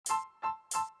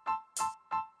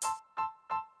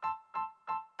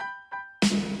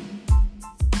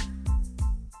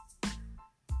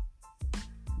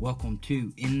Welcome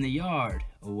to In the Yard,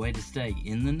 a way to stay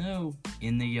in the know,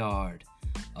 in the yard,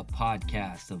 a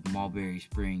podcast of Mulberry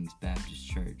Springs Baptist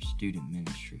Church Student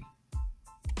Ministry.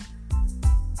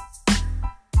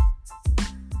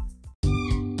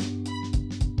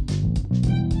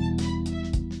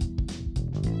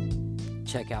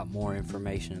 Check out more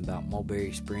information about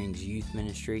Mulberry Springs Youth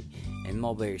Ministry and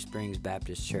Mulberry Springs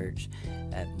Baptist Church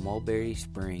at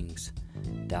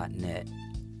mulberrysprings.net.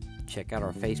 Check out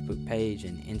our Facebook page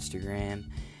and Instagram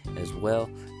as well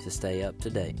to stay up to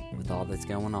date with all that's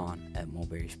going on at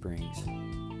Mulberry Springs.